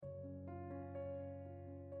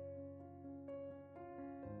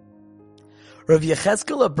Rav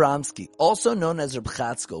Yechezkel Abramsky, also known as Reb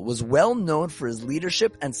Yechezkel, was well known for his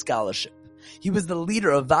leadership and scholarship. He was the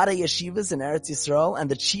leader of Vada Yeshivas in Eretz Yisrael and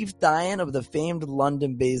the chief dayan of the famed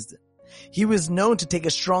London Beis Din. He was known to take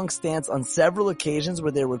a strong stance on several occasions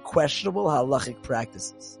where there were questionable halachic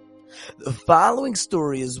practices. The following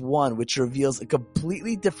story is one which reveals a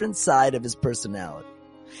completely different side of his personality.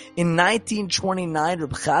 In 1929, Reb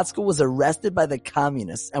Yechezkel was arrested by the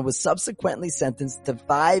communists and was subsequently sentenced to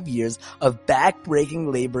 5 years of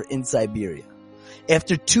back-breaking labor in Siberia.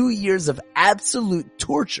 After 2 years of absolute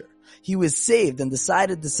torture, he was saved and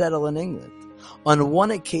decided to settle in England. On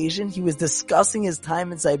one occasion, he was discussing his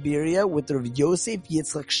time in Siberia with Rav Yosef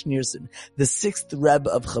Yitzchak Schneerson, the 6th Rebbe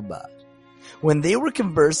of Chabad. When they were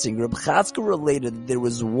conversing, Reb Yechezkel related that there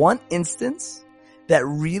was one instance that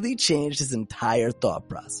really changed his entire thought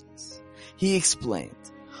process. He explained,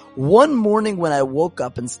 "One morning when I woke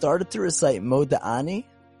up and started to recite Moda'ani,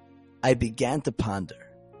 I began to ponder.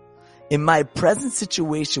 In my present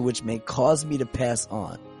situation, which may cause me to pass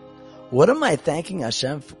on, what am I thanking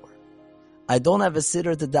Hashem for? I don't have a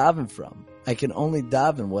siddur to daven from. I can only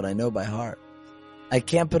daven what I know by heart. I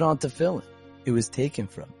can't put on tefillin. It was taken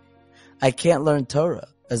from me. I can't learn Torah,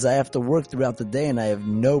 as I have to work throughout the day and I have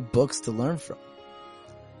no books to learn from.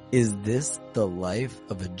 Is this the life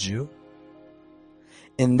of a Jew?"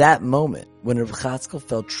 In that moment, when Reb Yechezkel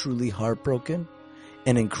felt truly heartbroken,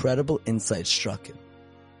 an incredible insight struck him.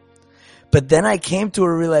 "But then I came to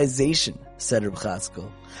a realization," said Reb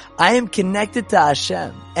Yechezkel. "I am connected to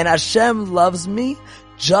Hashem, and Hashem loves me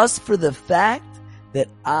just for the fact that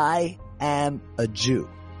I am a Jew.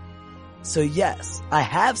 So yes, I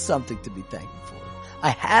have something to be thankful for. I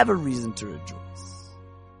have a reason to rejoice."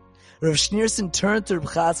 Rav Schneerson turned to Reb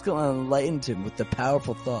Yechezkel and enlightened him with the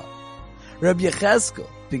powerful thought. "Rabbi Yechezkel,"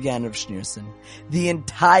 began Rav Schneerson, "the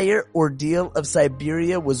entire ordeal of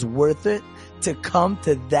Siberia was worth it to come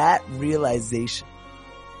to that realization."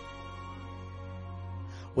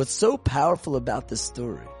 What's so powerful about this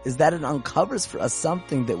story is that it uncovers for us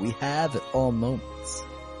something that we have at all moments.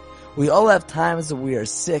 We all have times when we are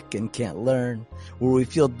sick and can't learn, where we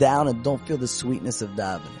feel down and don't feel the sweetness of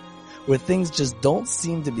davening, where things just don't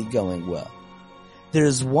seem to be going well. There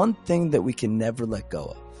is one thing that we can never let go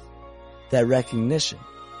of. That recognition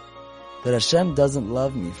that Hashem doesn't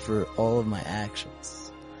love me for all of my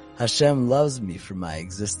actions. Hashem loves me for my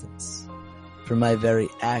existence, for my very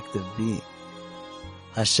act of being.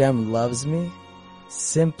 Hashem loves me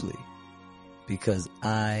simply because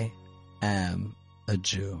I am a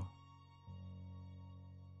Jew.